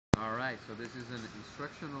Hi, so this is an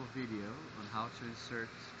instructional video on how to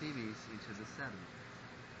insert SPMEs into the sediment.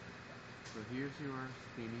 So here's your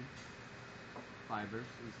SPME fibers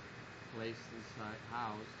is placed inside,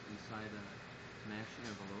 housed inside a mesh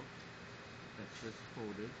envelope that's just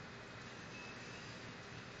folded,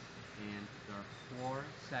 and there are 4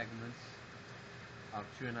 segments of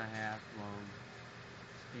 2.5 long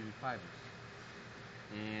SPME fibers.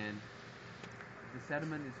 And the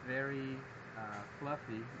sediment is very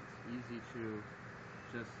fluffy. It's easy to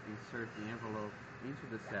just insert the envelope into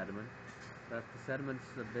the sediment, but if the sediment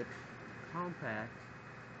is a bit compact,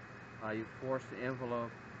 you force the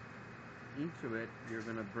envelope into it, you're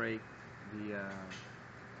going to break the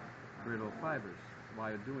brittle fibers while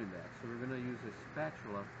you're doing that. So we're going to use a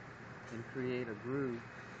spatula and create a groove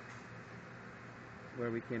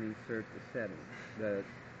where we can insert the sediment, the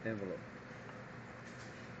envelope.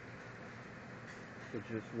 So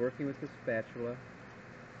just working with the spatula,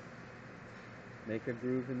 make a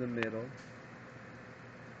groove in the middle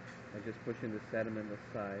by just pushing the sediment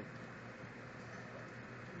aside,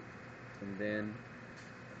 and then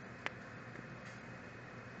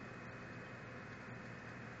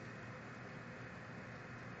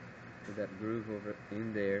with that groove over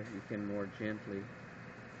in there, you can more gently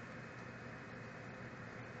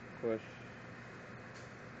push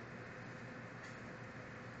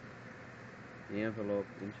the envelope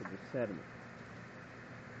into the sediment.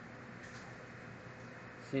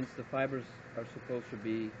 Since the fibers are supposed to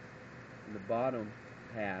be in the bottom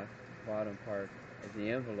part of the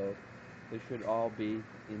envelope, they should all be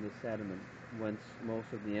in the sediment once most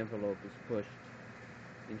of the envelope is pushed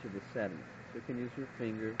into the sediment. So you can use your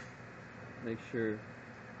finger, make sure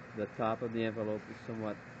the top of the envelope is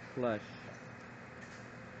somewhat flush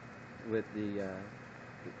with the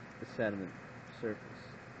sediment surface.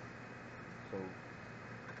 So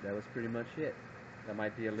that was pretty much it. There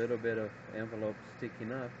might be a little bit of envelope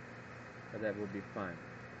sticking up, but that will be fine.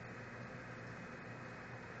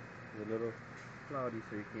 It's a little cloudy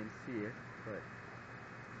so you can't see it, but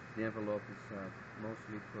the envelope is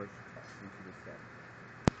mostly pushed into the sediment.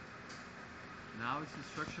 Now it's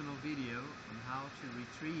instructional video on how to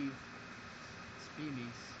retrieve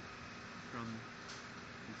SPMEs from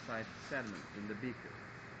inside the sediment in the beaker.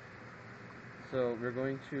 So we're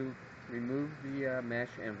going to remove the mesh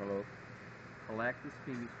envelope, collect the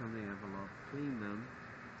SPMEs from the envelope, clean them,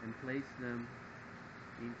 and place them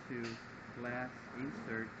into glass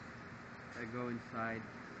inserts that go inside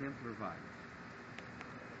simpler vials.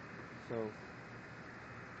 So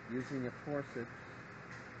using a forceps,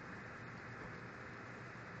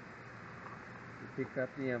 you pick up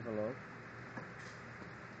the envelope,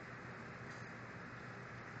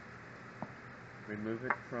 remove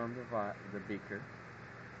it from the beaker.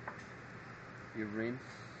 You rinse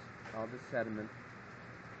all the sediment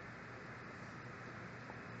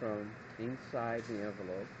from inside the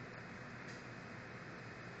envelope.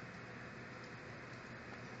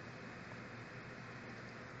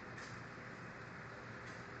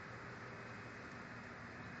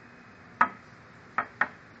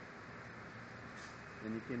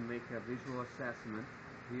 Then you can make a visual assessment.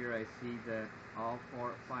 Here I see that all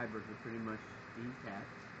 4 fibers are pretty much intact.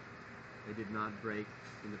 They did not break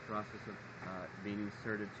in the process of being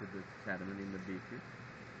inserted to the sediment in the beaker.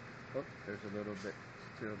 Oh, there's still a little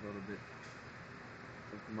bit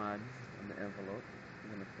of mud on the envelope. I'm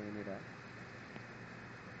going to clean it up.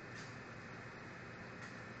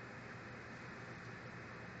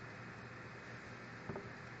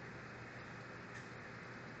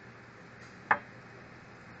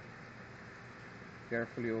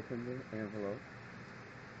 Carefully open the envelope.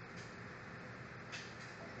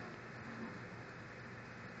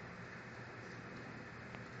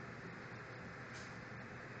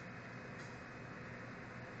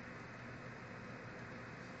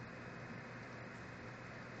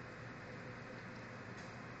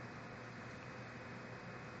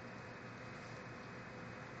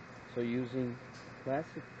 So using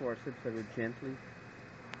plastic forceps, I would gently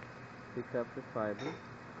pick up the fiber. There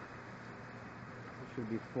should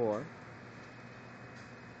be 4.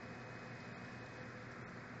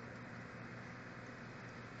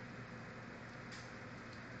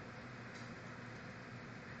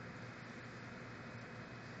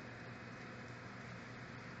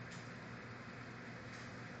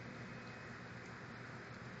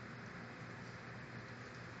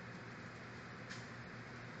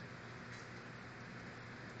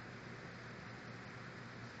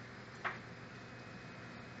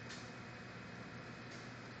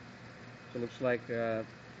 So it looks like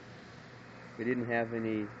we didn't have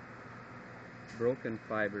any broken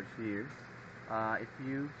fibers here. If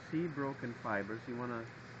you see broken fibers, you want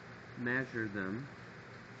to measure them,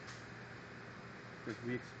 because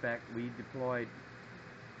we deployed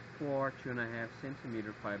 4 2.5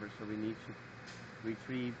 centimeter fibers, so we need to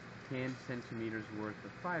retrieve 10 centimeters worth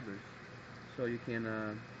of fibers. So you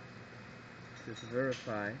can just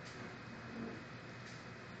verify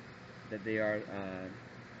that they are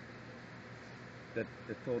that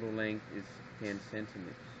the total length is 10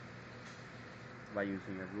 centimeters by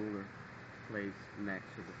using a ruler placed next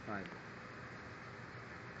to the fiber.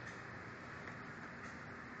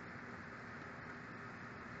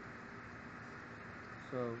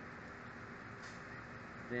 So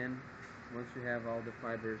then, once you have all the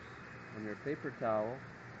fibers on your paper towel,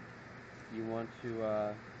 you want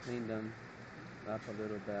to clean them up a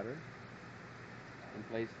little better and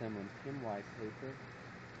place them on thin white paper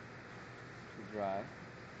to dry.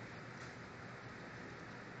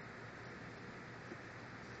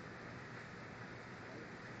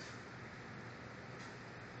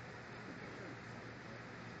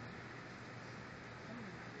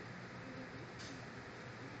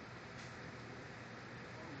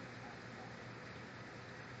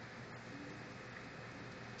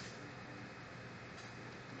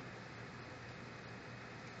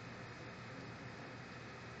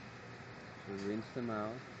 So rinse them out.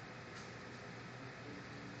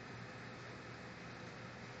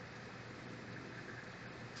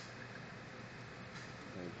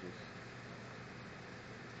 And just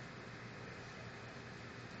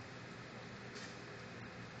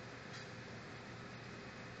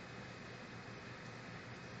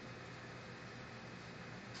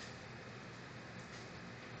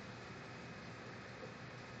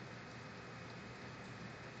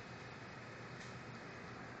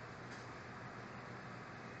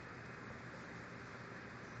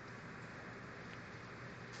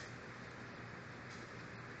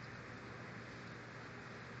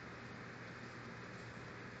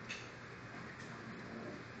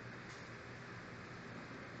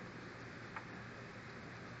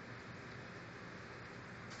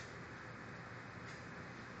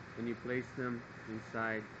when you place them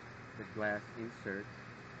inside the glass insert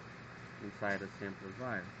inside a sampler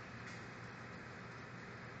vial.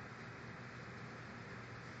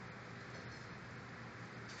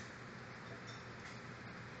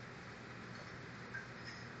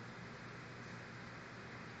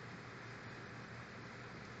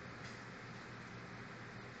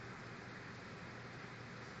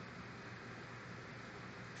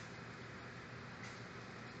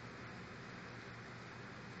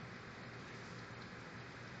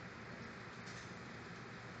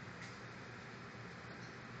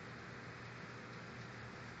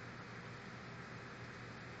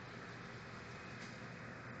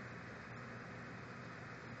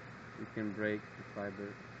 You can break the fiber.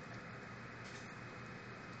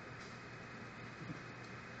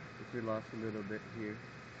 If we lost a little bit here,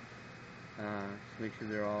 just make sure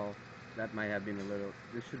they're all, that might have been a little,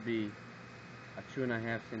 this should be a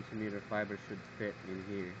 2.5 centimeter fiber should fit in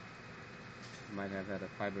here. You might have had a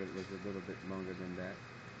fiber that was a little bit longer than that.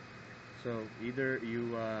 So either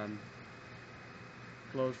you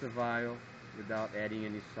close the vial without adding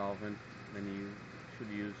any solvent, and you should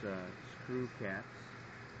use screw caps,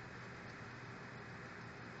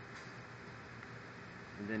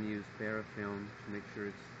 and then use parafilm to make sure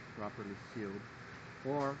it's properly sealed.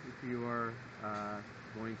 Or if you are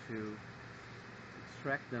going to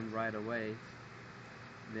extract them right away,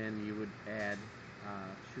 then you would add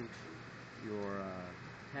to your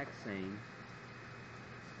hexane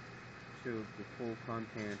to the full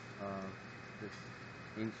content of this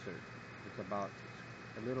insert. It's about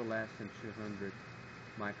a little less than 200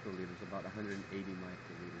 microliters, about 180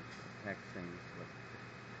 microliters of hexane, what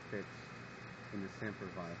fits in the sampler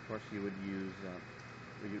vial. Of course, you would use,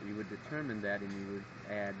 you would determine that, and you would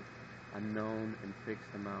add a known and fixed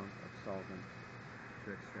amount of solvent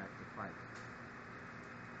to extract the fiber.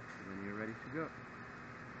 And then you're ready to go.